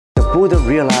Buddha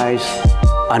realized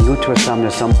anuttara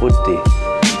samya sambuddhi,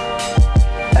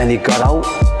 and he got out,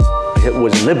 it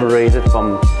was liberated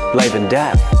from life and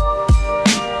death.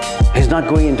 He's not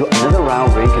going into another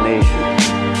round of reincarnation.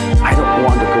 I don't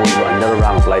want to go into another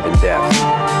round of life and death.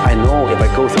 I know if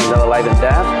I go through another life and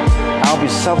death, I'll be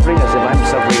suffering as if I'm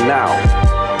suffering now.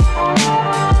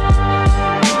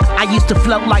 I used to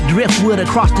float like driftwood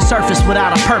across the surface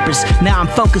without a purpose. Now I'm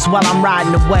focused while I'm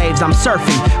riding the waves, I'm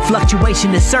surfing.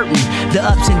 Fluctuation is certain, the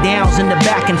ups and downs and the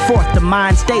back and forth. The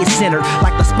mind stays centered,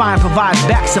 like the spine provides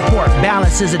back support.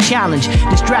 Balance is a challenge,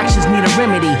 distractions need a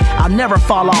remedy. I'll never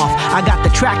fall off, I got the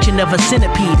traction of a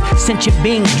centipede. Sentient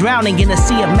beings drowning in a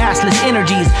sea of massless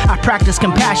energies. I practice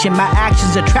compassion, my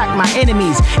actions attract my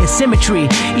enemies. It's symmetry,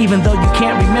 even though you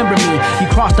can't remember me.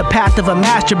 You crossed the path of a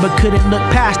master but couldn't look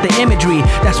past the imagery.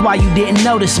 That's why you didn't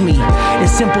notice me.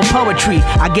 It's simple poetry.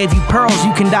 I gave you pearls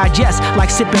you can digest like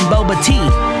sipping boba tea.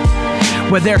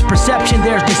 Where there's perception,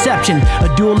 there's deception.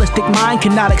 A dualistic mind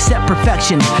cannot accept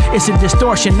perfection. It's a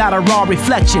distortion, not a raw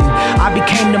reflection. I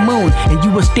became the moon and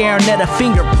you were staring at a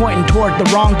finger pointing toward the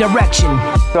wrong direction.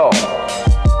 So,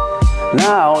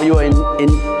 now you're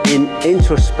in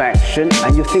introspection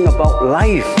and you think about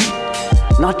life,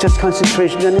 not just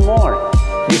concentration anymore.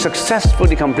 You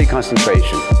successfully complete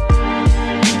concentration.